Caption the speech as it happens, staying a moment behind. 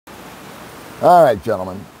All right,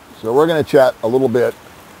 gentlemen. So we're going to chat a little bit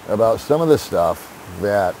about some of the stuff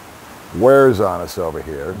that wears on us over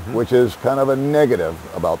here, which is kind of a negative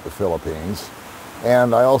about the Philippines.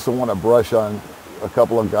 And I also want to brush on a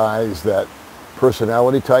couple of guys that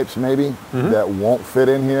personality types maybe that won't fit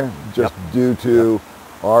in here just due to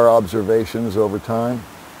our observations over time.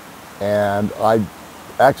 And I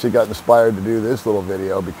actually got inspired to do this little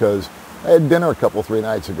video because I had dinner three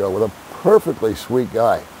nights ago with a perfectly sweet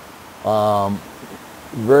guy.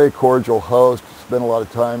 Very cordial host, spent a lot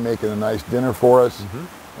of time making a nice dinner for us,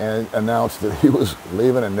 and announced that he was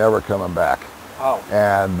leaving and never coming back. Oh.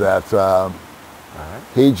 And that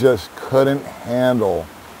he just couldn't handle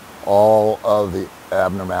all of the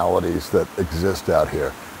abnormalities that exist out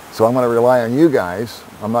here. So I'm going to rely on you guys.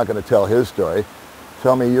 I'm not going to tell his story.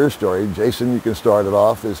 Tell me your story. Jason, you can start it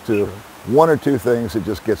off as to one or two things that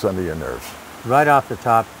just gets under your nerves. Right off the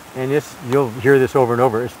top, and you'll hear this over and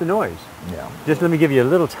over, it's the noise. Yeah. Just let me give you a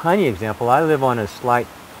little tiny example. I live on a slight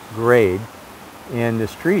grade in the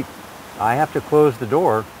street. I have to close the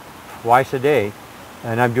door twice a day,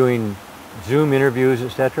 and I'm doing Zoom interviews,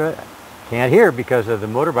 etc. Can't hear because of the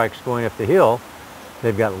motorbikes going up the hill.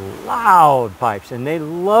 They've got loud pipes, and they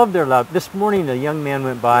love their loud. This morning, a young man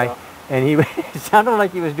went by, and he it sounded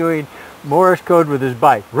like he was doing Morse code with his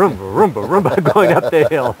bike. Roomba, roomba, roomba, going up the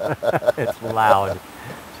hill. It's loud.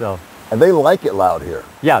 So. And they like it loud here.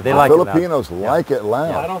 Yeah, they like Filipinos it loud. like it loud.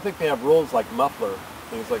 Yeah, I don't think they have rules like muffler,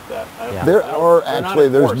 things like that. There are actually,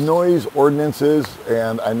 there's noise ordinances,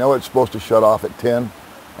 and I know it's supposed to shut off at 10.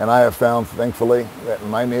 And I have found, thankfully, that in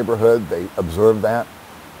my neighborhood, they observe that.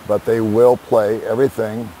 But they will play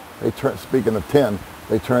everything. Speaking of 10,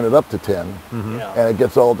 they turn it up to 10. And it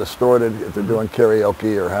gets all distorted if they're doing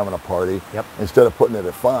karaoke or having a party. Instead of putting it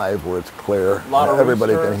at 5 where it's clear and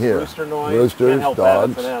everybody can hear. Rooster noise. Roosters, Can't help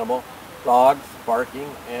dogs. That, it's an animal. Dogs, barking,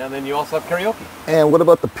 and then you also have karaoke. And what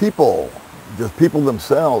about the people? The people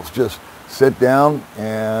themselves just sit down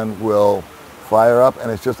and will fire up,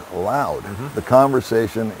 and it's just loud. The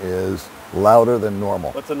conversation is louder than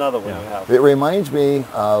normal. What's another one you have? It reminds me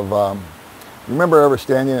of, remember ever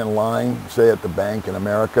standing in line, say at the bank in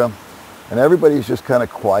America, and everybody's just kind of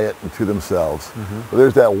quiet and to themselves. But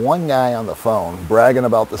there's that one guy on the phone bragging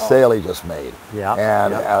about the sale he just made.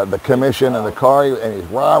 And the commission and the car, and he's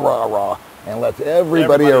rah, rah, rah, and lets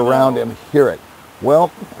everybody around him hear it. Well,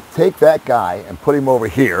 take that guy and put him over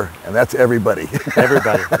here, and that's everybody.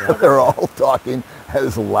 Everybody. They're all talking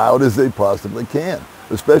as loud as they possibly can,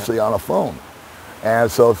 especially on a phone. And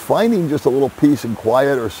so finding just a little peace and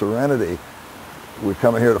quiet or serenity, we're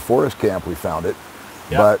coming here to Forest Camp, we found it,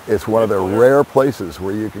 but it's one of the rare places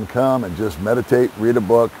where you can come and just meditate, read a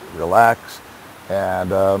book, relax,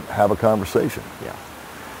 and have a conversation.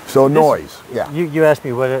 So noise, You asked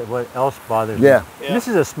me what else bothers me. This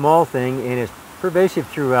is a small thing, and it's pervasive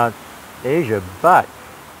throughout Asia, but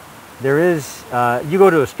there is, you go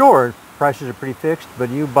to a store, prices are pretty fixed, but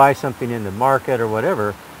you buy something in the market or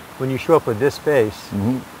whatever, when you show up with this space,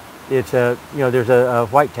 it's there's a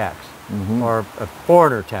white tax or a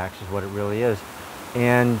foreigner tax is what it really is.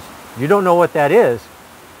 And you don't know what that is.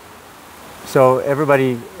 So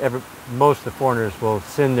most of the foreigners will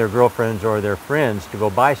send their girlfriends or their friends to go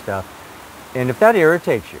buy stuff. And if that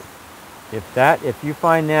irritates you, if you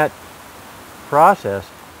find that process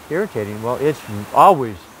irritating, well, it's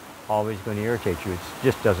always going to irritate you. It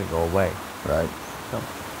just doesn't go away. Right. So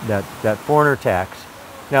that foreigner tax.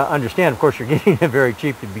 Now, understand, of course, you're getting it very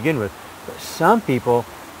cheap to begin with. But some people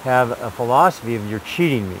have a philosophy of you're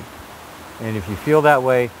cheating me, and if you feel that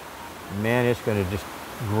way, man, it's going to just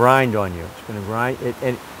grind on you. It's going to grind,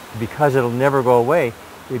 and because it'll never go away,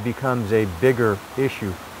 it becomes a bigger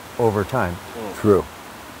issue over time. True.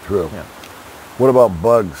 What about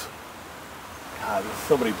bugs? God, there's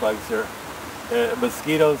so many bugs here.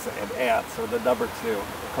 Mosquitoes and ants are the number 2.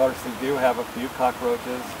 Of course, they do have a few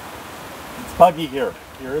cockroaches. It's buggy here.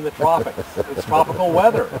 You're in the tropics. It's tropical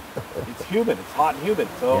weather. It's humid. It's hot and humid.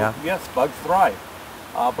 So yes, bugs thrive.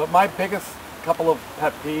 But my biggest couple of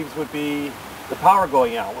pet peeves would be the power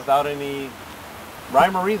going out without any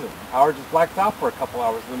rhyme or reason. The power just blacks out for a couple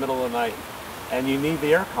hours in the middle of the night, and you need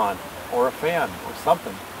the aircon or a fan or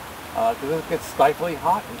something because it gets stifling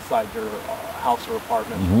hot inside your house or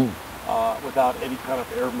apartment without any kind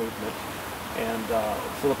of air movement. And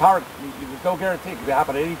so the power, there's no guarantee. It could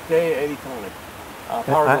happen any day, any time.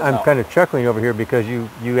 I'm kind of chuckling over here because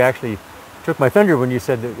you actually took my thunder when you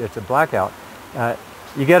said that it's a blackout.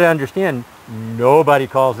 You got to understand, Nobody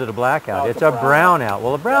calls it a blackout. No, it's a brownout.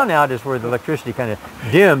 Well, a brownout is where the electricity kind of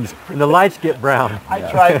dims and the lights get brown. I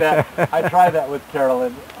tried that. I tried that with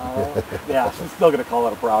Carolyn. Yeah, she's still going to call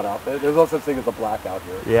it a brownout. There's no such thing as a blackout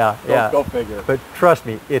here. Yeah, Go figure. But trust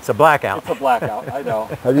me, it's a blackout. It's a blackout. I know.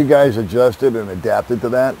 Have you guys adjusted and adapted to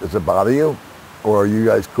that? Does it bother you? Or are you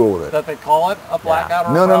guys cool with it? That they call it a blackout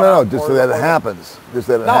or No, a no, brownout? no, no. Just that it happens. Just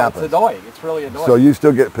that it happens. It's annoying. It's really annoying. So you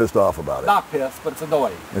still get pissed off about it? Not pissed, but it's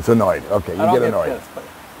annoying. It's annoying. Okay, you I don't get annoyed. Pissed, but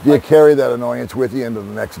Do you carry that annoyance with you into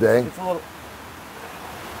the next day? it's a little.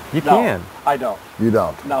 You No, can. I don't. You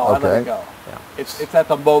don't? No, Okay. I let it go. Yeah. It's at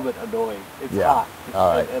the moment annoying. It's Yeah. hot.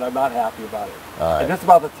 All right. And I'm not happy about it. All right. And just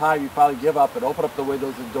about the time you finally give up and open up the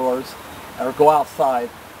windows and doors or go outside,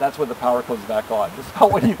 that's when the power comes back on. Just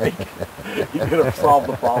about when you think you're going to solve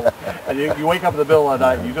the problem. And you wake up in the middle of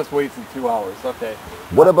the night, you just wasted 2 hours. Okay.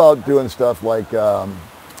 What about doing stuff like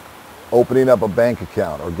opening up a bank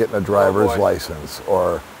account or getting a driver's boy. license?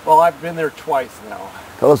 Or Well, I've been there twice now.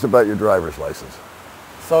 tell us about your driver's license.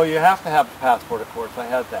 So you have to have a passport, of course. I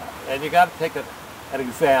had that. And you got to take an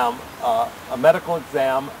exam, a medical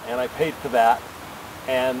exam, and I paid for that.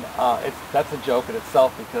 And that's a joke in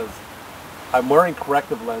itself because I'm wearing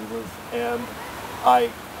corrective lenses and I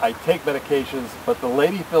take medications, but the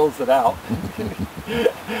lady fills it out.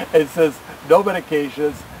 It says no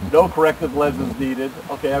medications, no corrective lenses needed.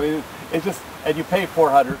 Okay, I mean, it's just, and you pay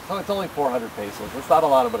 400, so it's only 400 pesos. It's not a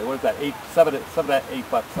lot of money. What is that? $8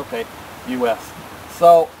 $8, okay, US.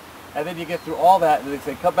 So, and then you get through all that, and they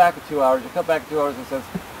say, come back in 2 hours. You come back in 2 hours and it says,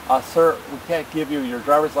 sir, we can't give you your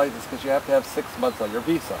driver's license because you have to have 6 months on your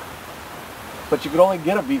visa. But you can only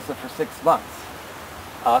get a visa for 6 months.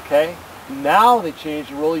 Okay? Now they changed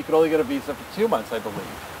the rule. You can only get a visa for 2 months, I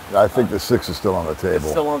believe. I think the 6 is still on the table. It's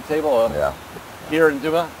still on the table. Yeah. Here in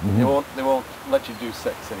Duma, they won't let you do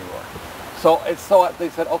 6 anymore. So they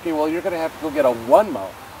said, okay, well, you're going to have to go get a 1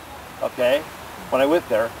 month. Okay? When I went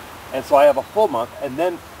there, and so I have a full month, and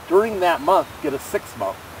then during that month, get a 6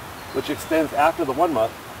 month, which extends after the 1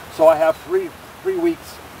 month. So I have three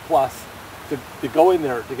weeks plus to go in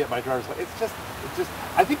there to get my driver's license. It's just,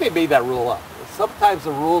 I think they made that rule up. Sometimes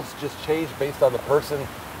the rules just change based on the person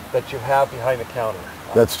that you have behind the counter.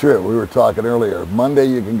 That's true. We were talking earlier. Monday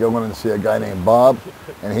you can go in and see a guy named Bob,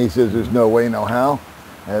 and he says there's no way, no how.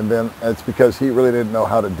 And then it's because he really didn't know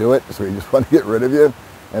how to do it, so he just wanted to get rid of you.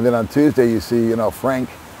 And then on Tuesday you see, Frank,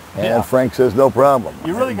 and Frank says no problem.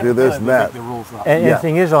 You really do this and that. Make the rules up. And the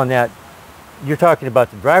thing is on that, you're talking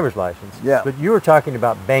about the driver's license, but you were talking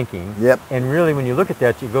about banking. Yep. And really when you look at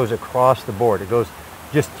that, it goes across the board. It goes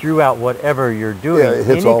just throughout whatever you're doing. Yeah, it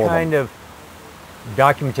hits any all kind of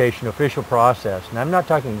documentation, official process. And I'm not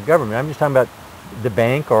talking government, I'm just talking about the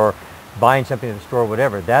bank or buying something at the store,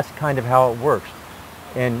 whatever. That's kind of how it works.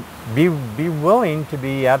 And be willing to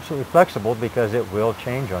be absolutely flexible because it will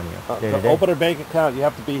change on you day to To day. open a bank account, you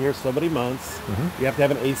have to be here so many months. You have to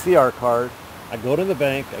have an ACR card. I go to the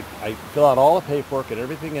bank, I fill out all the paperwork and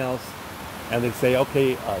everything else, and they say,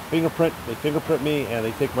 okay, they fingerprint me, and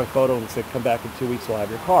they take my photo and say, come back in 2 weeks, we'll have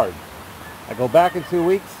your card. I go back in 2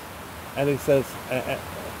 weeks, and it says,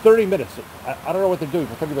 30 minutes. I don't know what they're doing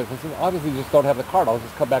for 30 minutes. I said, obviously you just don't have the card, I'll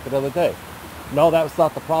just come back another day. No, that was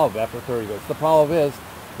not the problem after 30 minutes. The problem is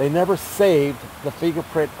they never saved the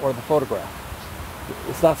fingerprint or the photograph.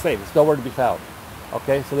 It's not saved. It's nowhere to be found.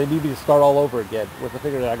 Okay, so they need me to start all over again with the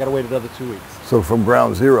fingerprint. I got to wait another 2 weeks. So from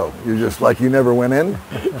ground zero, you're just like you never went in?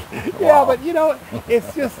 Yeah, but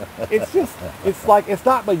it's like, it's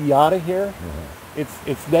not manana here.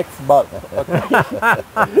 It's next month. Okay?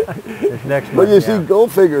 It's next month. But you see,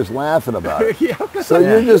 Goldfinger's laughing about it. Yeah, So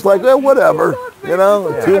you're just like, well, whatever. Yeah.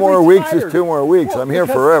 2 more I'm weeks is retired. 2 more weeks. Well, I'm here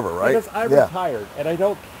because- forever, right? Because I'm retired and I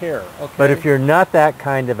don't care. Okay? But if you're not that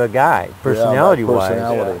kind of a guy, personality-wise,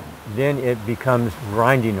 personality. then it becomes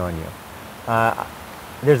grinding on you.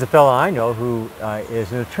 There's a fellow I know who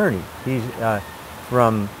is an attorney. He's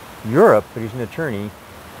from Europe, but he's an attorney,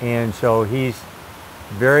 and so he's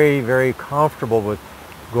very, very comfortable with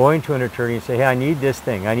going to an attorney and say, hey, I need this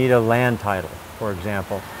thing. I need a land title, for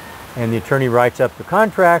example. And the attorney writes up the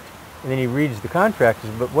contract, and then he reads the contract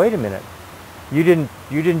and says, but wait a minute, you didn't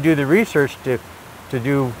do the research to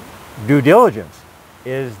do due diligence.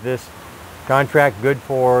 Is this contract good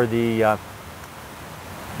for the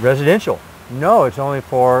residential? No, it's only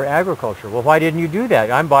for agriculture. Well, why didn't you do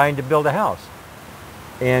that? I'm buying to build a house.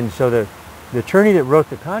 And so the attorney that wrote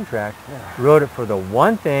the contract wrote it for the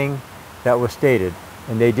one thing that was stated,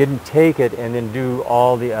 and they didn't take it and then do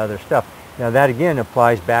all the other stuff. Now that again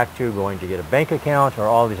applies back to going to get a bank account or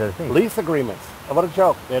all these other things. lease agreements. What a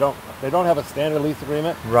joke. They don't have a standard lease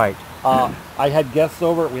agreement. Right. I had guests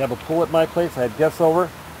over. We have a pool at my place. I had guests over,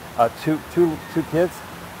 two kids,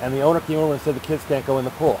 and the owner came over and said the kids can't go in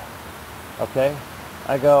the pool. Okay?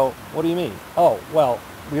 I go, what do you mean? Oh, well,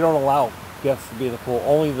 we don't allow guests to be in the pool.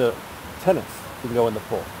 Only the tenants can go in the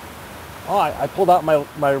pool. Oh, I pulled out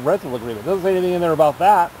my rental agreement. It doesn't say anything in there about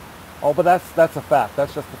that. Oh, but that's a fact.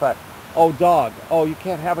 That's just a fact. Oh, dog. Oh, you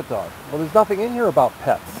can't have a dog. Well, there's nothing in here about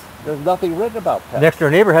pets. There's nothing written about pets. Next door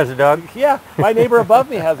neighbor has a dog. Yeah, my neighbor above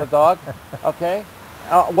me has a dog. Okay?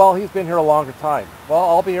 Well, he's been here a longer time. Well,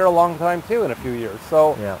 I'll be here a long time too in a few years.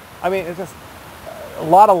 So, yeah. I mean, it's just a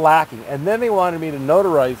lot of lacking. And then they wanted me to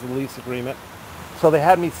notarize the lease agreement. So they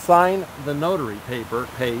had me sign the notary page,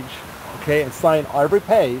 okay, and sign every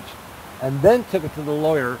page, and then took it to the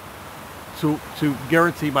lawyer to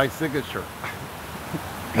guarantee my signature.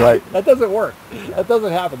 Right. That doesn't work. That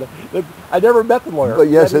doesn't happen. I never met the lawyer. But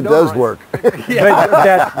yes, it does work. Yeah. But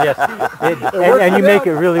yes, and you make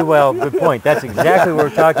it really well. Good point. That's exactly what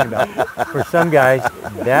we're talking about. For some guys,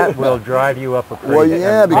 that will drive you up a creek. Well,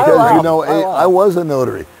 yeah, because I was a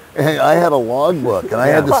notary. And I had a logbook, and I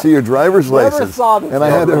had to see your driver's license, and I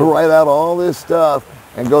had to write out all this stuff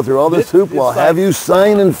and go through all this hoopla, have you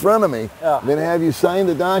sign in front of me, then have you sign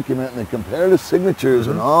the document, and then compare the signatures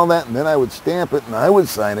and all that, and then I would stamp it and I would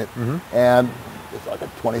sign it, and it's like a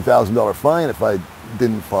 $20,000 fine if I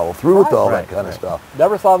didn't follow through with all that kind of stuff.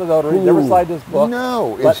 Never saw the notary, never signed his book.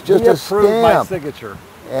 No, it's just a stamp. My signature.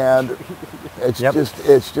 And it's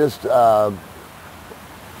just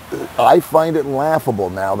I find it laughable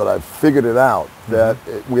now that I've figured it out that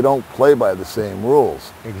we don't play by the same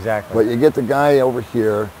rules. Exactly. But you get the guy over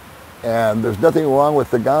here, and there's nothing wrong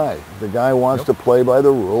with the guy. The guy wants to play by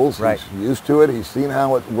the rules. Right. He's used to it. He's seen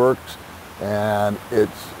how it works, and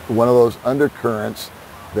it's one of those undercurrents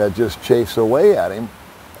that just chase away at him.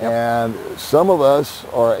 And some of us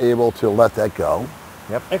are able to let that go.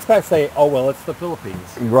 Yep. Expats say, oh, well, it's the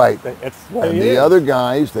Philippines. Right. It's and the other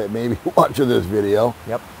guys that may be watching this video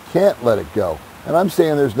can't let it go. And I'm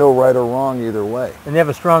saying there's no right or wrong either way. And they have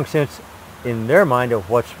a strong sense in their mind of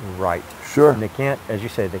what's right. Sure. And they can't, as you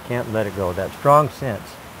say, they can't let it go. That strong sense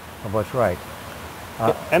of what's right.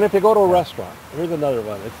 And if you go to a restaurant, here's another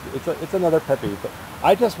one. It's another pet peeve. But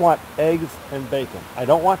I just want eggs and bacon. I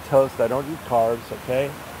don't want toast. I don't eat carbs,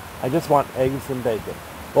 okay? I just want eggs and bacon.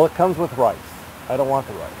 Well, it comes with rice. I don't want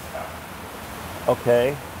the rice.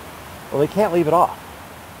 Okay? Well, they can't leave it off.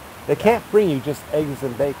 They can't bring you just eggs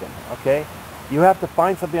and bacon, okay? You have to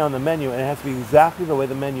find something on the menu, and it has to be exactly the way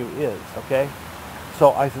the menu is, okay?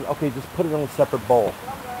 So I said, okay, just put it in a separate bowl.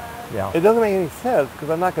 Yeah. It doesn't make any sense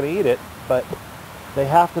because I'm not going to eat it, but they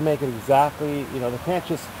have to make it exactly, you know, they can't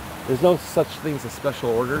just, there's no such things as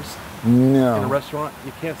special orders in a restaurant.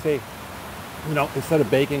 You can't say, you know, instead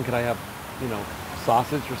of bacon, can I have, you know,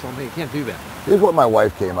 sausage or something? You can't do that. Here's what my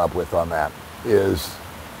wife came up with on that is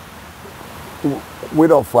we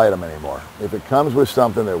don't fight them anymore. If it comes with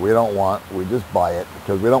something that we don't want, we just buy it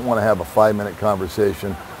because we don't want to have a 5-minute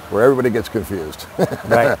conversation where everybody gets confused.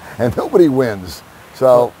 Right. And nobody wins.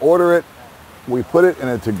 So order it, we put it in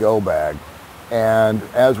a to-go bag, and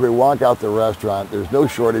as we walk out the restaurant, there's no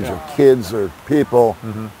shortage of kids or people.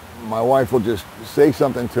 My wife will just say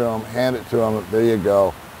something to them, hand it to them, there you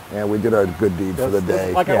go. And we did our good deed for the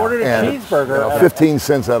day. Like I ordered a cheeseburger. You know, 15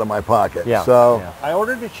 cents out of my pocket. Yeah. So I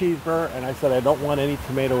ordered a cheeseburger and I said I don't want any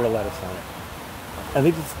tomato or lettuce on it. And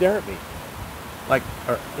they just stare at me, like,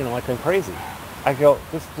 or, you know, like I'm crazy. I go,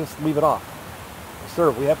 just leave it off.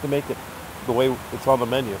 Sir, we have to make it the way it's on the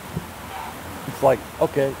menu. It's like,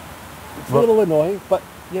 okay, it's a little annoying, but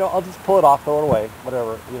you know, I'll just pull it off, throw it away,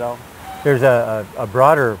 whatever, you know. There's a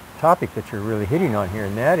broader topic that you're really hitting on here,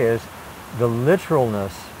 and that is the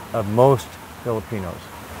literalness of most Filipinos.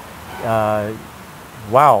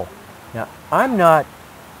 Wow. Now, I'm not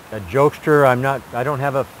a jokester. I don't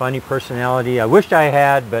have a funny personality. I wished I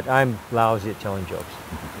had, but I'm lousy at telling jokes.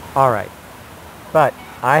 All right. But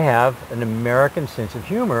I have an American sense of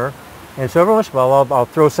humor, and so every once in a while I'll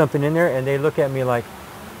throw something in there, and they look at me like,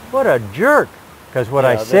 what a jerk. Because what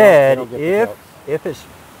I said, if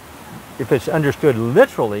it's understood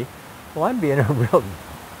literally, well, I'm being a real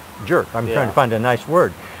jerk. I'm trying to find a nice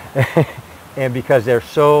word. And because they're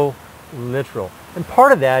so literal. And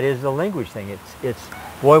part of that is the language thing. It's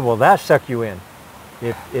boy, will that suck you in.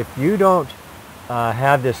 If you don't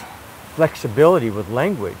have this flexibility with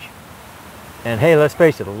language, and hey, let's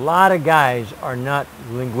face it, a lot of guys are not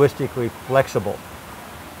linguistically flexible.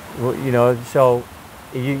 You know, so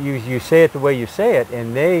you say it the way you say it,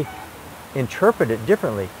 and they interpret it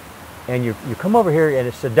differently. And you come over here, and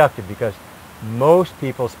it's seductive because most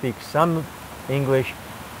people speak some English.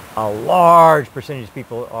 A large percentage of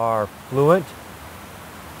people are fluent,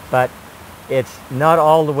 but it's not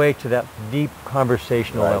all the way to that deep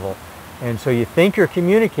conversational Right. level. And so you think you're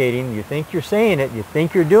communicating, you think you're saying it, you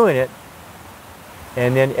think you're doing it,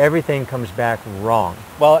 and then everything comes back wrong.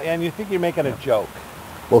 Well, and you think you're making a joke.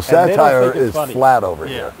 Well, And they don't satire think it's is funny. flat over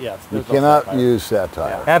Yeah, here. yes, You there's no cannot satire. use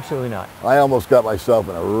satire. Absolutely not. I almost got myself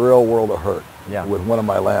in a real world of hurt Yeah. with one of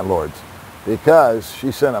my landlords because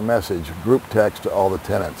she sent a message, group text to all the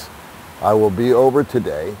tenants. I will be over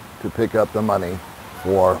today to pick up the money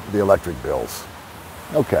for the electric bills.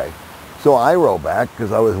 Okay. So I wrote back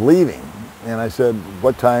because I was leaving and I said,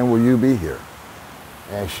 what time will you be here?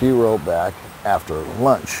 And she wrote back, after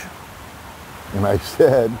lunch. And I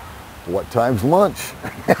said, what time's lunch?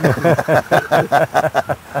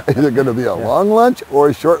 Is it going to be a long lunch or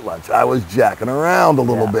a short lunch? I was jacking around a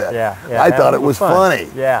little bit. Yeah, I thought having it was fun. funny.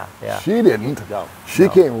 Yeah, yeah. She didn't. No, She no.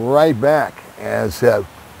 came right back and said,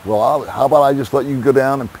 well, how about I just let you go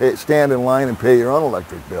down and stand in line and pay your own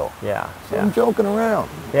electric bill? Yeah, So yeah. I'm joking around.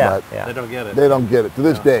 Yeah, But yeah. They don't get it. they don't get it. To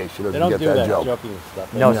this day, she They doesn't don't get do that that joke. joking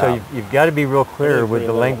stuff. No, so No. you've got to be real clear Very, with very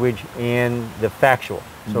the little. language and the factual.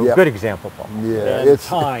 So Yep. good example, Paul. Yeah, And it's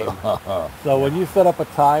time. So when you set up a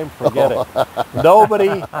time, forget it.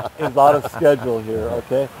 Nobody is on a schedule here,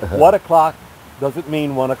 okay? 1 o'clock doesn't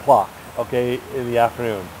mean 1 o'clock, okay, in the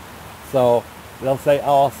afternoon. So they'll say,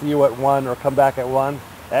 oh, I'll see you at 1 or come back at 1.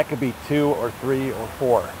 That could be 2 or 3 or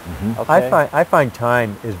 4. Okay? I find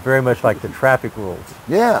time is very much like the traffic rules.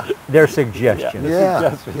 Yeah. They're suggestions. Yeah.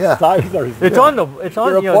 Suggestions. Yeah. Times are It's on the it's on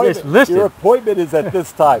your you know it's appointment, listed. your appointment is at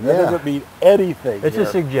this time. That Yeah. doesn't mean anything. It's here. a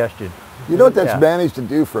suggestion. You know what that's Yeah. managed to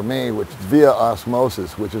do for me, which is via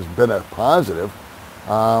osmosis, which has been a positive,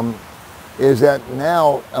 is that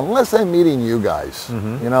now, unless I'm meeting you guys,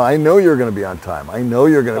 you know, I know you're going to be on time. I know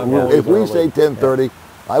you're going I'm to. always If we early. say 10:30,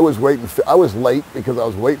 I was waiting. I was late because I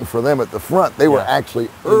was waiting for them at the front. They were Yeah. actually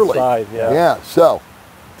early. Inside, yeah. Yeah. So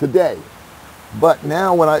today. But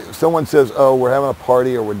now when someone says, oh, we're having a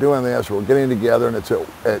party or we're doing this or we're getting together and it's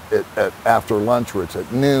at after lunch or it's at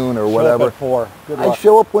noon or Show up whatever, at 4. Good I luck.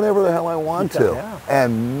 show up whenever the hell I want to. Yeah.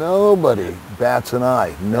 And nobody bats an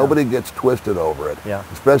eye. Nobody gets twisted over it. Yeah.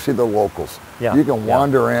 Especially the locals. Yeah. You can Yeah.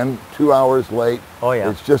 wander in 2 hours late. Oh, yeah.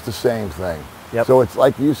 It's just the same thing. Yep. So it's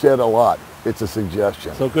like you said a lot. It's a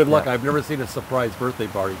suggestion. So good luck. Yeah. I've never seen a surprise birthday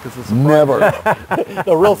party because the surprise Never.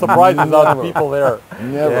 the real surprise is on Never. the people there.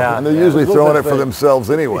 Never. Yeah. And they're Yeah. usually There's no throwing such it for thing. themselves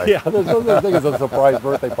anyway. Yeah, there's no such thing as a surprise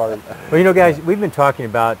birthday party. Well, you know, guys, we've been talking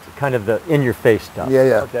about kind of the in-your-face stuff. Yeah,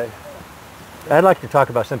 yeah. Okay. I'd like to talk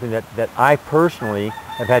about something that I personally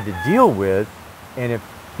have had to deal with, and if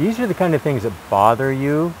these are the kind of things that bother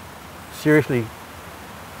you, seriously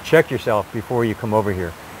check yourself before you come over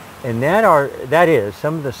here. And that is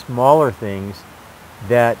some of the smaller things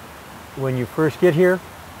that when you first get here,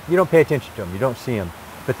 you don't pay attention to them, you don't see them.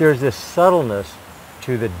 But there's this subtleness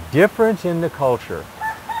to the difference in the culture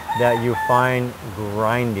that you find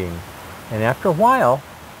grinding. And after a while,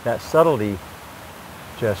 that subtlety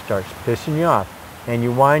just starts pissing you off. And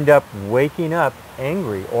you wind up waking up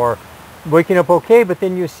angry or waking up okay, but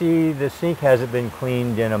then you see the sink hasn't been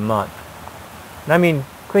cleaned in a month. And I mean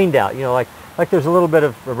cleaned out, you know, like there's a little bit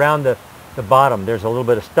of around the bottom, there's a little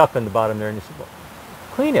bit of stuff in the bottom there, and you say, well,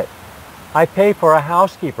 clean it. I pay for a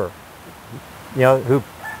housekeeper, you know, who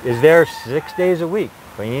is there 6 days a week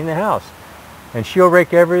cleaning the house. And she'll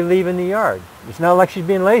rake every leaf in the yard. It's not like she's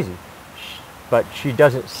being lazy, but she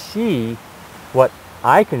doesn't see what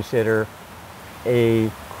I consider a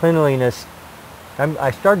cleanliness.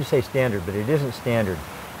 I started to say standard, but it isn't standard.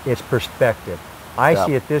 It's perspective. I Yeah.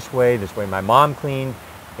 see it this way my mom cleaned,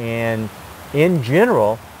 and in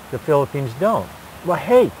general, the Philippines don't. Well,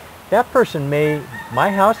 hey, that person my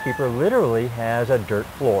housekeeper literally has a dirt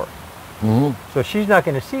floor. Mhm. So she's not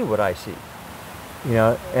going to see what I see. You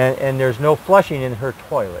know, and there's no flushing in her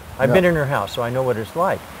toilet. I've No. been in her house, so I know what it's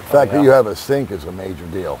like. The fact that you have a sink is a major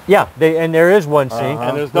deal. Yeah, and there is one sink.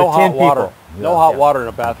 And there's with no 10 hot water. people. No Yeah. hot Yeah. water in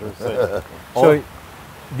a bathroom sink. So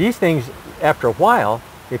these things, after a while,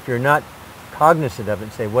 if you're not cognizant of it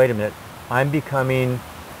and say, wait a minute, I'm becoming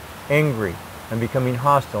angry, I'm becoming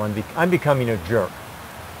hostile, I'm becoming a jerk.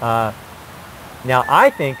 Now, I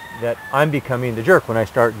think that I'm becoming the jerk when I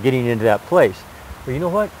start getting into that place. But you know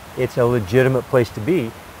what? It's a legitimate place to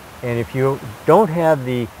be. And if you don't have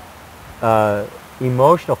the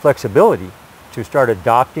emotional flexibility to start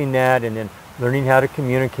adopting that and then learning how to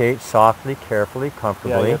communicate softly, carefully, Yeah,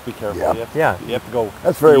 comfortably. you have to be careful. Yeah. You have to go.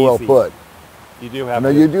 That's very well easy. put. You do have Now,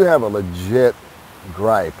 to. you do have a legit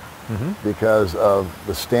gripe Mhm. because of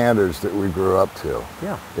the standards that we grew up to.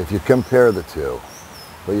 Yeah. If you compare the two.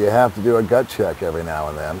 But you have to do a gut check every now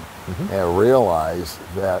and then and realize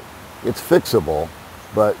that it's fixable,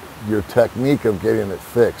 but your technique of getting it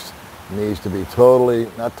fixed needs to be totally,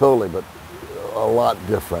 not totally, but a lot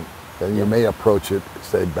different than you may approach it,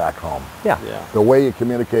 say, back home. Yeah. The way you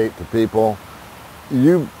communicate to people,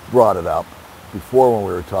 you brought it up before when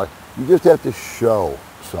we were talking, you just have to show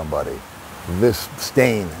somebody this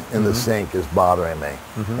stain in the sink is bothering me.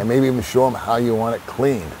 And maybe even show them how you want it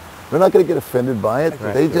cleaned. They're not going to get offended by it.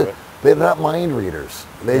 They're not mind readers.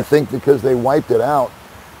 They think because they wiped it out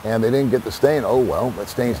and they didn't get the stain, oh well, that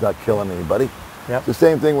stain's not killing anybody. It's the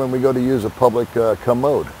same thing when we go to use a public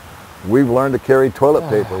commode. We've learned to carry toilet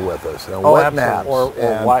paper with us and wet naps or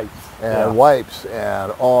wipes. And wipes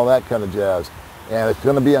and all that kind of jazz. And it's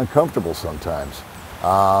going to be uncomfortable sometimes.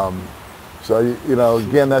 So, you know,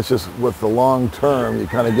 again, that's just with the long term, you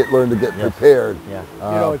kind of learn to get prepared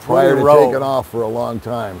prior to taking off for a long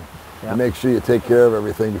time. And make sure you take care of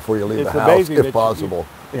everything before you leave the house, if possible.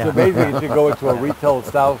 It's amazing that you go into a retail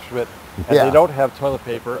establishment and they don't have toilet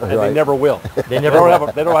paper, and they never will. They don't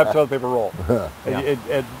have toilet paper roll.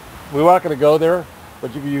 And we're not going to go there,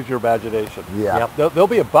 but you can use your imagination. There'll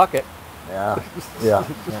be a bucket. Yeah.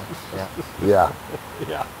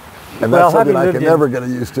 And that's something I can never get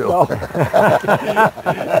used to. A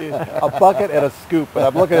bucket and a scoop, and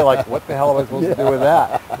I'm looking at it like, what the hell am I supposed to do with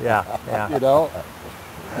that? You know.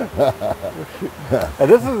 And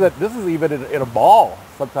this is even in a mall.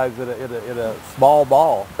 Sometimes in a small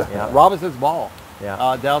mall. Robinson's Mall.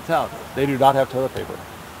 Downtown. They do not have toilet paper.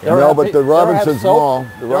 No, but the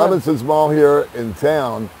Robinson's Mall here in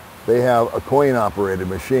town, they have a coin-operated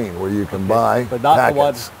machine where you can buy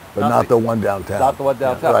packets. But not the one downtown. Not the one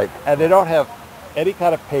downtown. Right. And they don't have any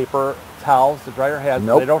kind of paper, towels to dry your hands.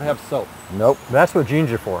 They don't have soap. That's what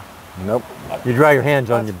jeans are for. You dry your hands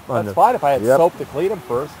on your. That's fine if I had soap to clean them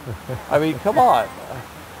first. I mean, come on.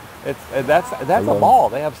 That's a mall.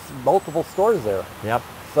 They have multiple stores there.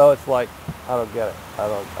 So it's like, I don't get it. I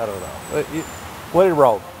don't know. What in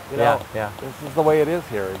Rome? You know, this is the way it is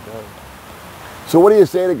here. So what do you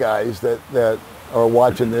say to guys that are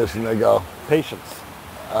watching this and they go, patience.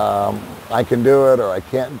 I can do it or I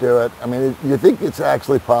can't do it. I mean, you think it's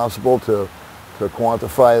actually possible to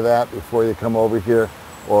quantify that before you come over here?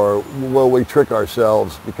 Or will we trick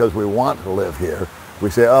ourselves because we want to live here?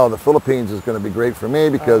 We say, oh, the Philippines is going to be great for me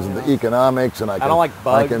because of the economics, and I don't like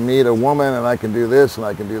bugs. I can meet a woman and I can do this and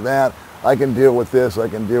I can do that. I can deal with this, I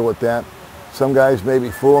can deal with that. Some guys may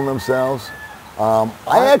be fooling themselves.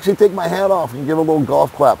 I actually take my hat off and give a little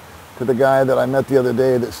golf clap to the guy that I met the other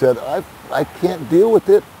day that said, I can't deal with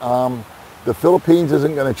it. The Philippines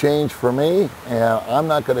isn't going to change for me, and I'm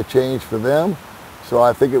not going to change for them. So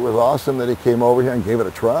I think it was awesome that he came over here and gave it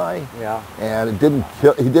a try. And it didn't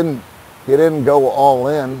kill, he didn't go all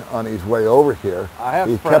in on his way over here.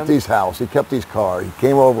 He kept his house, he kept his car, he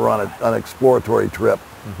came over on an exploratory trip,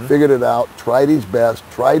 figured it out, tried his best,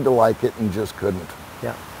 tried to like it, and just couldn't.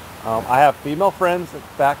 I have female friends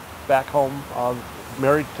back home,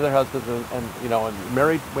 married to their husbands and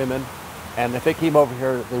married women, and if they came over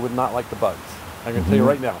here, they would not like the bugs. I'm going to tell you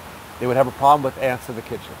right now, they would have a problem with ants in the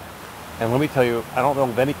kitchen. And let me tell you, I don't know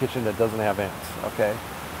of any kitchen that doesn't have ants. Okay,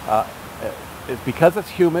 it's because it's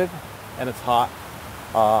humid and it's hot,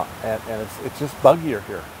 and it's just buggier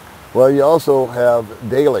here. Well, you also have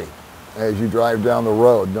daily, as you drive down the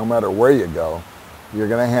road, no matter where you go, you're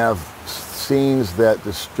going to have scenes that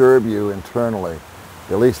disturb you internally.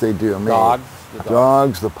 At least they do me.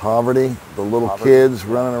 Dogs, the poverty, the little kids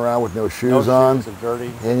running around with no shoes on. And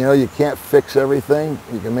dirty. And you know, you can't fix everything.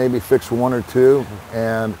 You can maybe fix one or two.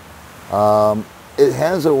 And it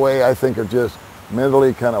has a way, I think, of just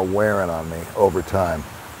mentally kind of wearing on me over time.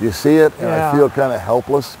 You see it, and I feel kind of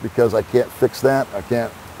helpless because I can't fix that. I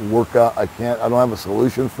can't work out. I don't have a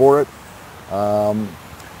solution for it.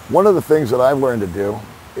 One of the things that I've learned to do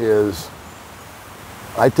is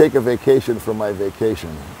I take a vacation from my vacation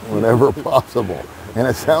whenever possible. And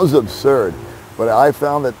it sounds absurd, but I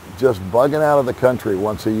found that just bugging out of the country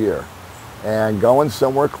once a year and going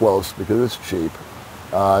somewhere close because it's cheap.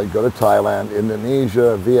 Go to Thailand,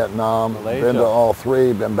 Indonesia, Vietnam, Malaysia. Been to all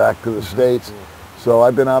three, been back to the States. So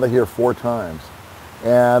I've been out of here 4 times.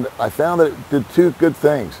 And I found that it did 2 good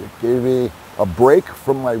things. It gave me a break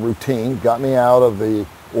from my routine, got me out of the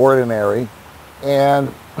ordinary,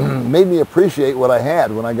 and made me appreciate what I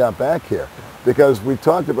had when I got back here. Because we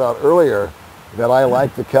talked about earlier that I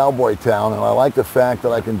like the cowboy town, and I like the fact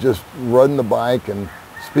that I can just run the bike and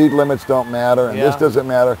speed limits don't matter and this doesn't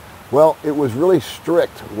matter. Well, it was really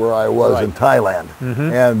strict where I was in Thailand,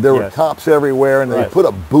 and there were cops everywhere, and they put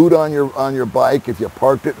a boot on your bike if you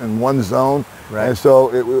parked it in one zone, and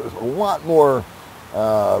so it was a lot more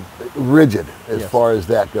rigid as far as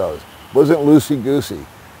that goes. It wasn't loosey-goosey,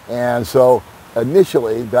 and so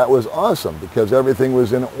initially that was awesome because everything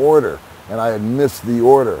was in order and I had missed the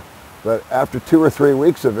order. But after 2 or 3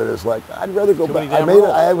 weeks of it, it's like, I'd rather go back.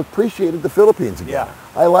 I have appreciated the Philippines again. Yeah.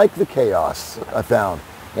 I like the chaos I found.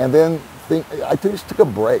 And then I just took a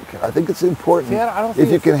break. I think it's important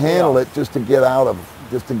if you can handle it just to get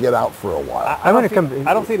out for a while. I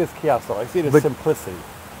don't see it as chaos though. I see it as simplicity.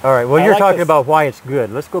 All right. Well, you're talking about why it's good.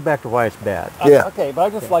 Let's go back to why it's bad. Yeah. Okay, but I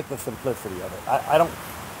just like the simplicity of it. I don't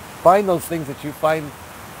find those things that you find,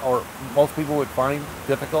 or most people would find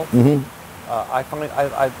difficult. Mm-hmm.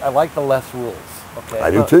 I like the less rules. Okay.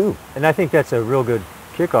 I do too. And I think that's a real good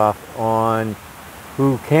kickoff on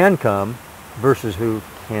who can come versus who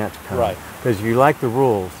can't come. Right. Because if you like the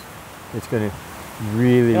rules, it's going to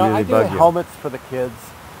really I bug do you. helmets for the kids.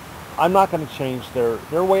 I'm not going to change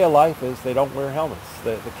their way of life is they don't wear helmets.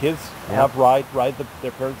 The kids have ride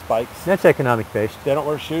their parents' bikes. That's economic based. They don't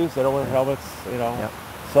wear shoes. They don't wear helmets. Yep.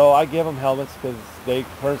 So I give them helmets because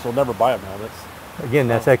parents will never buy them helmets. Again,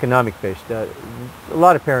 that's economic based. A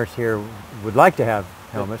lot of parents here would like to have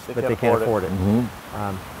helmets, but they can't afford it.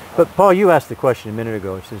 Mm-hmm. But Paul, you asked the question a minute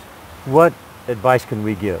ago. It says, what advice can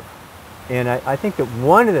we give? And I think that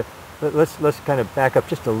one of the, let's kind of back up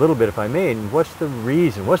just a little bit if I may, and what's the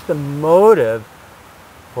reason, what's the motive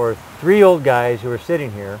for 3 old guys who are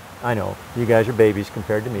sitting here? I know, you guys are babies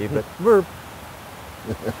compared to me, but we're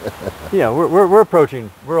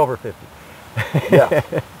approaching, we're over 50. Yeah.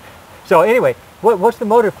 So anyway, what's the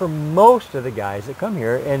motive for most of the guys that come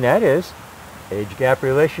here? And that is age gap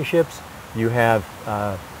relationships. You have,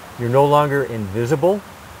 you're no longer invisible.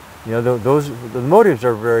 You know, the motives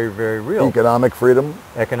are very, very real. Economic freedom.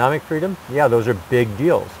 Economic freedom. Yeah, those are big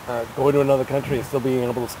deals. Going to another country and still being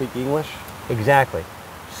able to speak English. Exactly.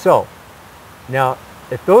 So now,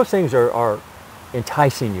 if those things are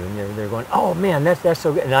enticing you, and they're going, oh man, that's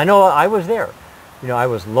so good. And I know I was there. You know, I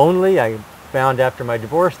was lonely. I found after my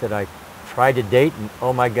divorce that I tried to date, and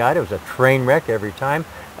oh my God, it was a train wreck every time.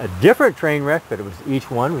 A different train wreck, but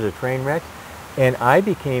each one was a train wreck. And I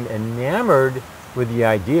became enamored with the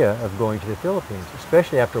idea of going to the Philippines,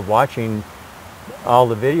 especially after watching all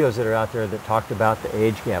the videos that are out there that talked about the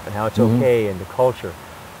age gap and how it's okay and the culture.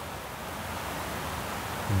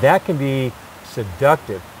 That can be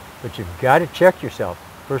seductive, but you've got to check yourself.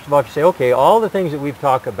 First of all, if you say, okay, all the things that we've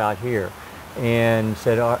talked about here, and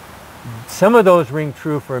said, some of those ring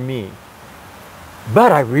true for me,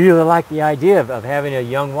 but I really like the idea of having a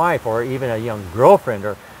young wife or even a young girlfriend,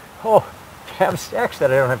 or, have sex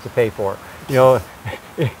that I don't have to pay for, you know,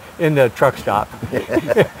 in the truck stop.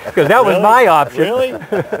 Because that was my option. Really?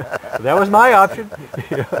 That was my option.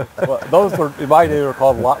 Well, those were, in my day, were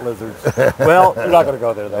called lot lizards. Well, you're not going to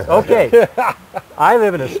go there, though. Okay. I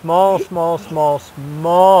live in a small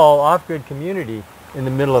off-grid community in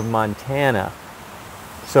the middle of Montana.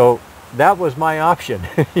 So that was my option,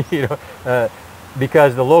 you know,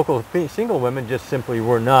 because the local single women just simply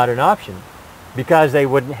were not an option because they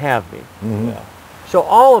wouldn't have me. Mm-hmm. Yeah. So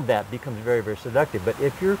all of that becomes very, very seductive. But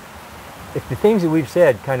if the things that we've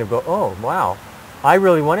said kind of go, oh, wow, I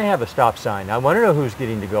really want to have a stop sign. I want to know who's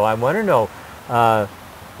getting to go. I want to know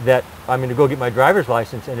that I'm going to go get my driver's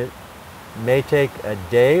license, and it may take a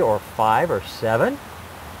day or 5 or 7,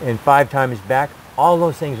 and 5 times back. All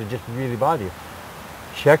those things would just really bother you.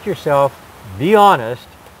 Check yourself. Be honest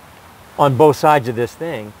on both sides of this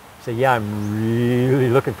thing. Say, yeah, I'm really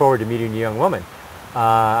looking forward to meeting a young woman.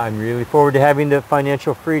 I'm really forward to having the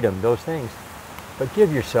financial freedom, those things. But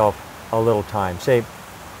give yourself a little time. Say,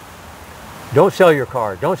 don't sell your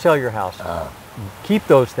car. Don't sell your house. Keep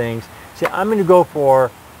those things. Say, I'm going to go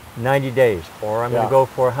for 90 days, or I'm going to go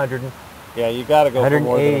for 100. Yeah, you got to go for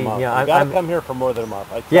more than a month. Yeah, you got to come here for more than a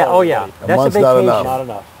month. Yeah, oh yeah. That's month's a vacation. not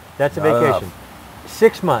enough. That's a vacation.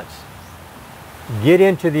 6 months. Get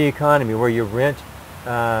into the economy where you rent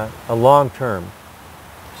a long term.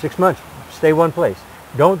 6 months. Stay one place.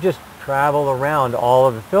 Don't just travel around all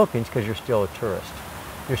of the Philippines because you're still a tourist.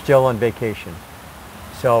 You're still on vacation.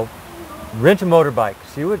 So rent a motorbike.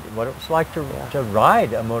 See what it's like to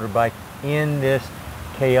ride a motorbike in this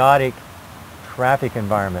chaotic traffic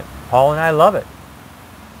environment. Paul and I love it.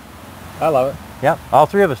 I love it. Yeah, all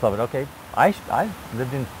 3 of us love it. Okay, I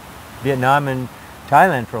lived in Vietnam and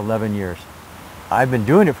Thailand for 11 years. I've been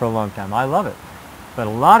doing it for a long time. I love it. But a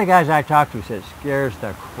lot of guys I talk to say it scares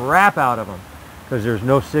the crap out of them because there's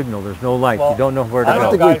no signal, there's no light, you don't know where to go. I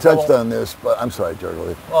don't think we touched on this, but I'm sorry,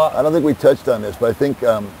 Jerry. I don't think we touched on this, but I think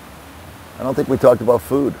I don't think we talked about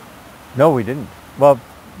food. No, we didn't. Well,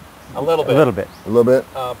 A little bit. A little bit. A little bit?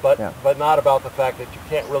 But not about the fact that you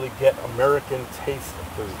can't really get American taste of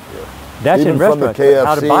food here. That's Even in from the restaurants.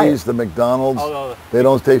 How to buy it. KFCs, the McDonald's, Oh, no, they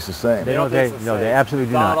don't taste the same. They don't taste the same. They absolutely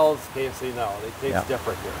do not. McDonald's, KFC, no, they taste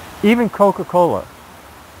different here. Even Coca-Cola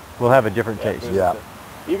will have a different taste. Yeah.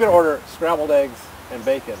 You can order scrambled eggs and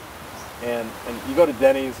bacon, and you go to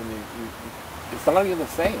Denny's and it's not even the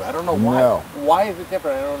same. I don't know why. No. Why is it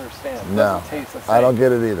different? I don't understand. It No, doesn't taste the same. I don't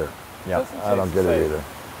get it either. Yeah. I don't get it either.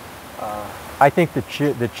 I think the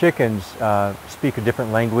chickens speak a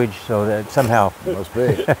different language, so that somehow. Must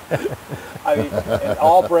be. I mean, and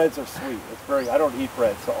all breads are sweet. I don't eat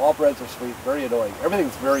bread, so all breads are sweet. Very annoying.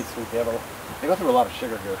 Everything's very sweet. They go through a lot of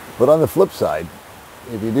sugar here. But on the flip side,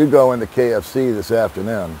 if you do go into KFC this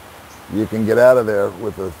afternoon, you can get out of there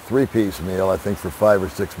with a 3-piece meal, I think, for $5 or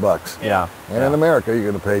 $6. Yeah. And in America,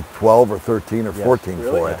 you're going to pay 12 or 13 or 14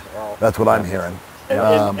 Really? for it. Yeah. Wow. That's what I'm hearing.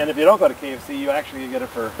 And if you don't go to KFC, you actually get it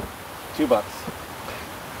for $2.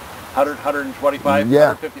 125, Yeah,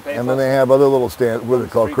 150 pesos. and then they have other little stands, what are they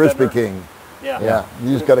called, Street Krispy vendor. King. Yeah.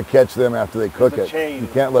 You just got to catch them after they cook There's a it. chain. You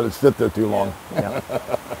can't let it sit there too long. Yeah.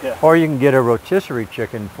 Yeah. Or you can get a rotisserie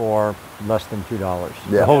chicken for less than $2.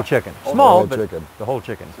 Yeah. The whole chicken. Oh, the Small, whole but chicken. the whole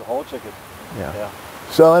chicken. The whole chicken. Yeah.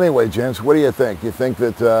 So anyway, gents, what do you think? You think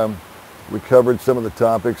that we covered some of the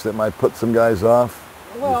topics that might put some guys off?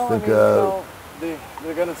 Well, you think,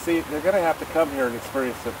 they're going to have to come here and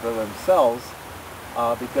experience it for themselves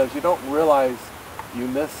because you don't realize you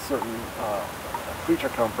miss certain creature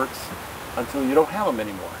comforts until you don't have them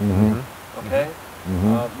anymore. Mm-hmm. Okay?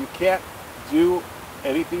 Mm-hmm. You can't do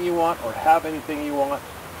anything you want or have anything you want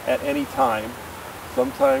at any time.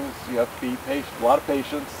 Sometimes you have to be patient, a lot of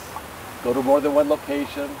patience, go to more than one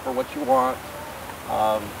location for what you want.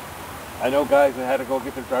 I know guys that had to go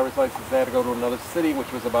get their driver's license, they had to go to another city,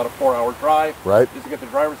 which was about a 4-hour drive, Right. just to get their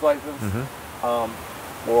driver's license,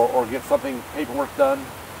 or get something, paperwork done.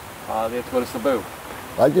 They have to go to Cebu.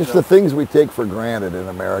 The things we take for granted in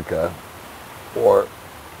America or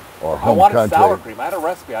I home wanted country. sour cream. I had a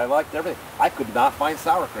recipe. I liked everything. I could not find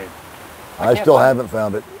sour cream. I still haven't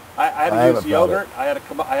found it. I had I to haven't use found yogurt. I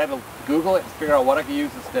had to Google it and figure out what I could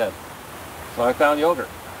use instead. So I found yogurt.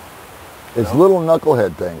 It's little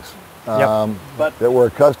knucklehead things But that we're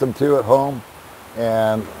accustomed to at home,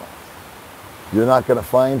 and you're not going to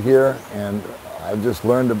find here. And I've just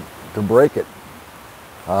learned to break it.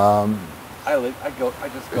 I just go It's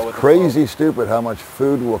with the flow. crazy stupid how much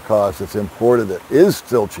food will cost that's imported that is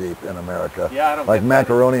still cheap in America. Yeah, I don't like get that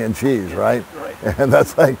macaroni and cheese, right? Right. And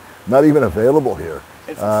that's like not even available here.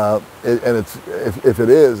 It's- And it's if it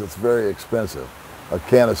is, it's very expensive. A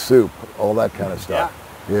can of soup, all that kind of stuff.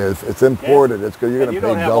 Yeah, it's imported. It's good. You're going And to you pay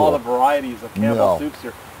don't have double. all the varieties of Campbell No. soups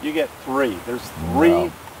here. You get 3. There's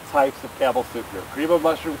 3 types of Campbell soup here: cream of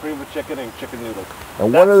mushroom, cream of chicken, and chicken noodles.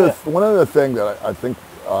 And That's one other thing that I think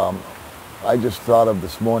I just thought of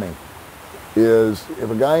this morning is if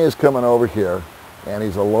a guy is coming over here and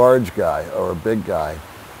he's a large guy or a big guy,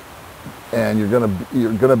 and you're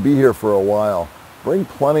gonna be here for a while, bring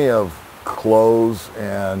plenty of clothes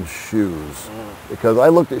and shoes, because I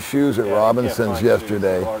looked at shoes at Yeah, you can't Robinson's find shoes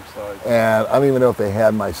yesterday, large size. and I don't even know if they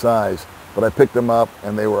had my size, but I picked them up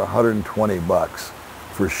and they were $120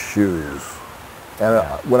 for shoes. And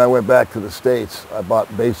when I went back to the States, I bought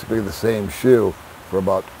basically the same shoe for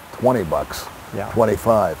about $20, Yeah.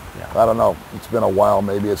 25. Yeah. I don't know. It's been a while.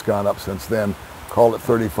 Maybe it's gone up since then. Call it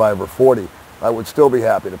 35 or 40. I would still be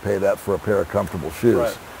happy to pay that for a pair of comfortable shoes.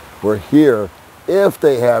 Right. Where here, if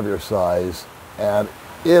they have your size and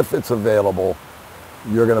if it's available,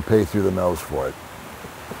 you're going to pay through the nose for it.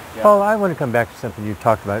 Yeah. Paul, I want to come back to something you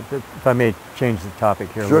talked about, if I may change the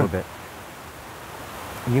topic here a Sure. little bit.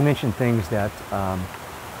 You mentioned things that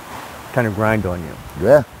kind of grind on you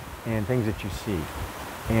Yeah. and things that you see.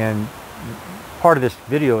 And part of this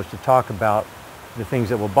video is to talk about the things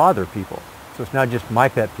that will bother people. So it's not just my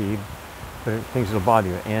pet peeve, but things that will bother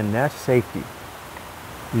you. And that's safety.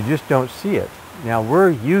 You just don't see it. Now we're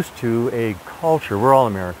used to a culture, we're all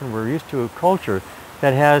American, we're used to a culture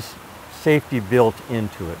that has safety built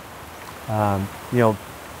into it. You know,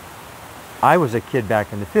 I was a kid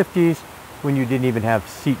back in the 50s when you didn't even have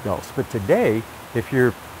seat belts. But today, if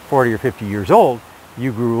you're 40 or 50 years old,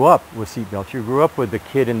 you grew up with seat belts. You grew up with the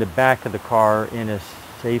kid in the back of the car in a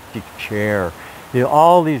safety chair. You know,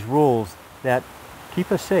 all these rules that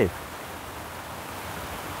keep us safe.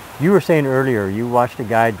 You were saying earlier, you watched a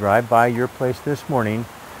guy drive by your place this morning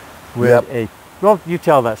with well, you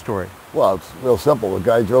tell that story. Well, it's real simple. The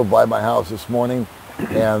guy drove by my house this morning,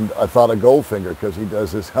 and I thought of Goldfinger because he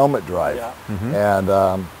does this helmet drive. Yeah. And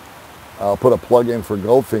I'll put a plug in for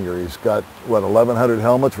Goldfinger. He's got, what, 1,100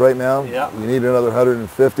 helmets right now? Yeah. You need another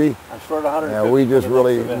 150? I'm short 150. And we just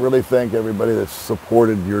really thank everybody that's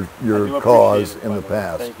supported your cause in the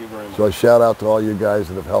past. Thank you very much. So a shout out to all you guys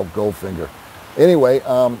that have helped Goldfinger. Anyway,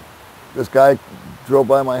 this guy drove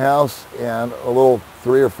by my house, and a little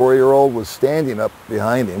 3 or 4 year old was standing up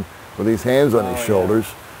behind him with his hands on his shoulders,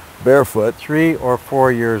 barefoot. 3 or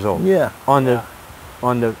 4 years old. Yeah. On the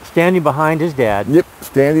standing behind his dad. Yep,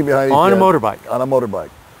 standing behind his on dad. a motorbike. On a motorbike,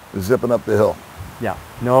 zipping up the hill. Yeah.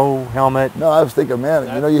 No helmet. No, I was thinking, man,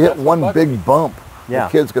 you know, you hit one big bump, yeah,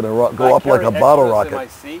 the kid's going to go up like a bottle rocket. In my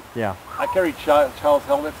seat. Yeah. I carry child's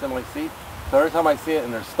helmets in my seat. So every time I see it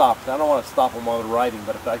and they're stopped, I don't want to stop them while they're riding,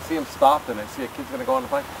 but if I see them stopped and I see a kid's going to go on the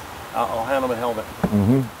bike, I'll hand them a helmet.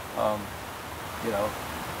 You know,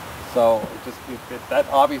 so that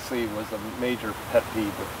obviously was a major pet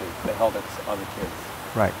peeve with the helmets on the kids.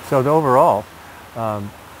 Right. So the overall,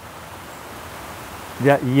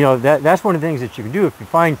 that's one of the things that you can do. If you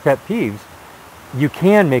find pet peeves, you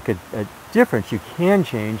can make a difference. You can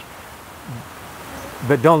change,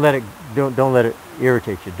 but don't let it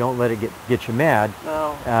irritate you. Don't let it get you mad.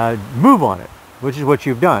 No. Move on it, which is what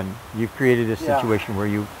you've done. You've created a situation where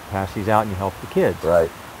you pass these out and you help the kids.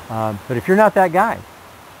 Right. But if you're not that guy,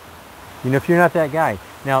 if you're not that guy,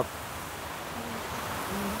 now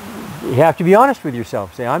you have to be honest with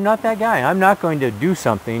yourself. Say, I'm not that guy. I'm not going to do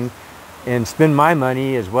something and spend my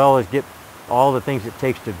money as well as get all the things it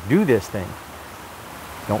takes to do this thing.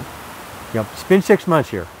 Don't, spend 6 months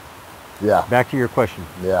here. Yeah. Back to your question.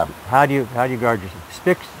 Yeah. How do you guard yourself?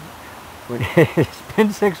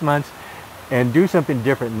 Spend 6 months and do something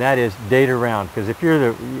different, and that is date around. Because if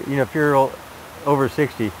you're over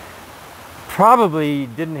 60, probably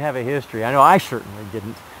didn't have a history. I know I certainly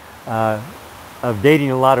didn't. Of dating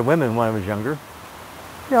a lot of women when I was younger.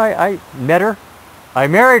 I met her, I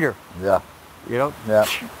married her. Yeah. Yeah.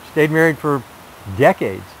 Stayed married for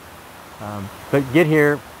decades. But get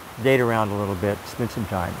here, date around a little bit, spend some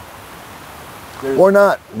time. Or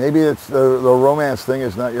not. Maybe it's the romance thing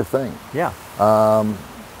is not your thing. Yeah.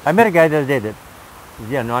 I met a guy the other day that,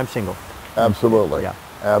 I'm single. Absolutely. Yeah.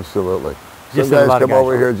 Absolutely. Just Some guys come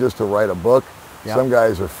over here just to write a book. Yeah. Some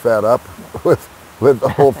guys are fed up with the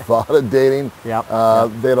whole thought of dating. Yeah.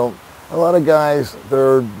 They don't. A lot of guys,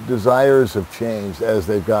 their desires have changed as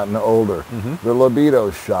they've gotten older. Their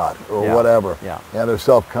libido's shot or whatever. Yeah. And they're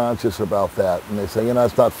self-conscious about that. And they say,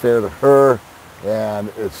 it's not fair to her,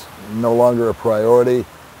 and it's no longer a priority.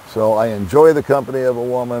 So I enjoy the company of a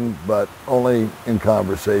woman, but only in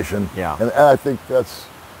conversation. Yeah. And I think that's,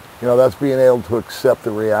 that's being able to accept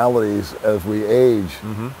the realities as we age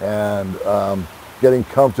and getting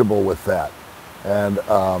comfortable with that. And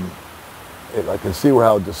I can see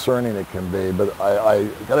how discerning it can be, but I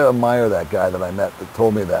got to admire that guy that I met that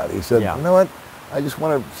told me that. He said, you know what, I just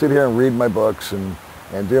want to sit here and read my books and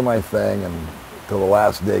do my thing until the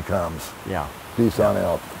last day comes. Yeah. Peace on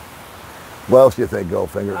out. What else do you think,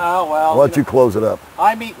 Goldfinger? Oh, well. I'll let you close it up.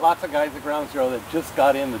 I meet lots of guys at Ground Zero that just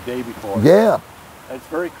got in the day before. Yeah. It's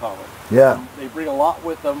very common. Yeah. They bring a lot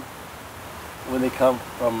with them when they come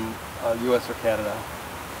from U.S. or Canada.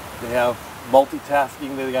 They have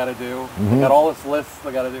multitasking they got to do. They got all this lists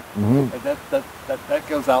they got to do. And that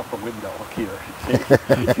goes out the window here.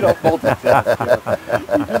 You don't multitask here.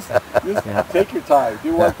 You just take your time.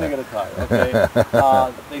 Do one thing at a time.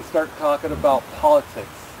 Okay. They start talking about politics.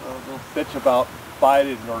 They'll bitch about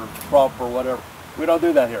Biden or Trump or whatever. We don't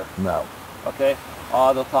do that here. No. Okay.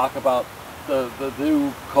 They'll talk about the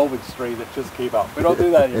new COVID strain that just came out. We don't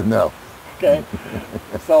do that here. No. Okay.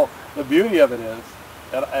 So the beauty of it is,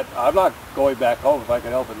 and I'm not going back home if I can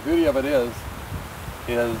help it. The beauty of it is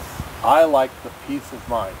I like the peace of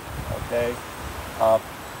mind. Okay.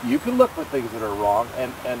 You can look for things that are wrong,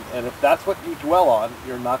 and if that's what you dwell on,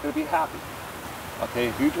 you're not going to be happy. Okay.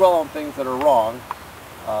 If you dwell on things that are wrong,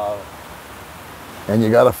 and you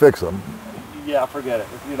got to fix them. Yeah, forget it.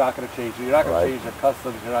 You're not going to change it. You're not going to change the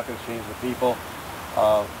customs. You're not going to change the people.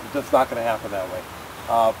 It's just not going to happen that way.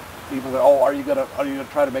 People go, are you going to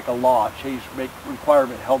try to make a law, make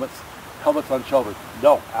requirement helmets on children?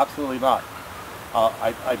 No, absolutely not.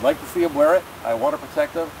 I'd like to see them wear it. I want to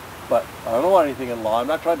protect them, but I don't want anything in law. I'm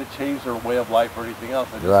not trying to change their way of life or anything else.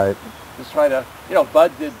 I just try to,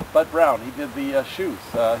 Bud Brown. He did the shoes.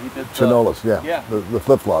 He did Chinolas, the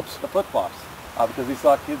flip-flops. The flip-flops. Because he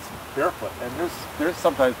saw kids barefoot, and there's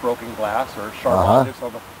sometimes broken glass or sharp objects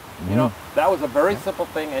on the, that was a very simple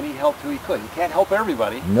thing, and he helped who he could. He can't help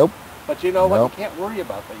everybody. Nope. But you know what? You can't worry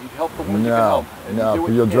about that. You help the ones you can help. No,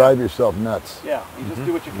 because you'll drive yourself nuts. Yeah, you just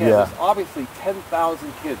do what you can. Yeah. There's obviously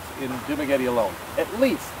 10,000 kids in Dumaguete alone. At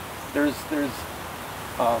least there's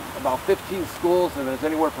about 15 schools, and there's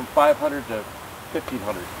anywhere from 500 to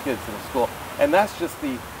 1,500 kids in a school, and that's just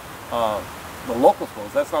the local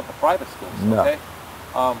schools. That's not the private schools. No. Okay.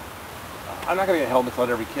 I'm not going to get helmets on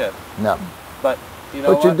every kid. No. But you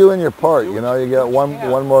know, but you're doing your part. You know, you got what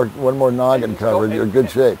one more noggin covered. You're in good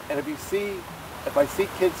shape. And if I see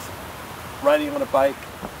kids riding on a bike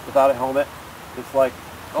without a helmet, it's like,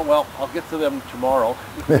 oh well, I'll get to them tomorrow.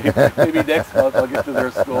 Maybe next month I'll get to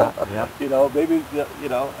their school. Yeah. You know, maybe you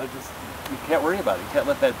can't worry about it. You can't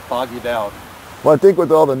let that bog you down. Well, I think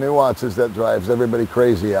with all the nuances that drives everybody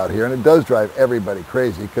crazy out here, and it does drive everybody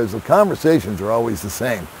crazy because the conversations are always the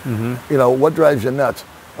same. Mm-hmm. You know, what drives you nuts?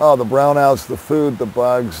 Oh, the brownouts, the food, the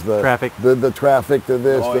bugs, the traffic, the traffic, the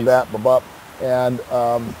this, the that, blah, blah. And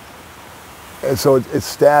so it's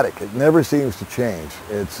static. It never seems to change.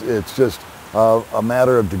 It's just a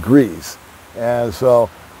matter of degrees. And so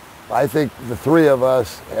I think the three of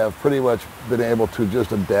us have pretty much been able to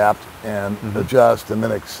just adapt and adjust and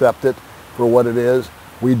then accept it for what it is.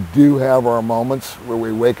 We do have our moments where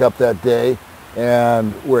we wake up that day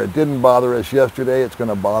and where it didn't bother us yesterday, it's going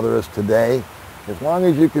to bother us today. As long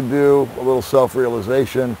as you can do a little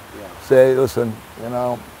self-realization, say, listen, you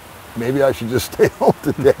know, maybe I should just stay home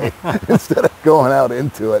today instead of going out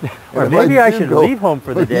into it. Or maybe I should leave home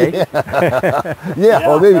for the day.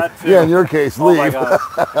 Well, maybe, in your case, leave. My God.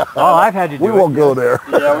 Oh, I've had to do we won't go there.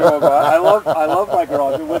 Yeah, we won't go. I love my girl.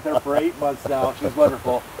 I've been with her for 8 months now. She's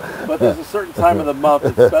wonderful. But there's a certain time of the month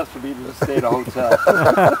it's best for me to just stay at a hotel.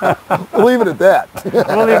 We'll leave it at that.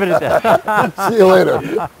 We'll leave it at that. See you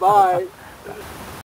later. Bye.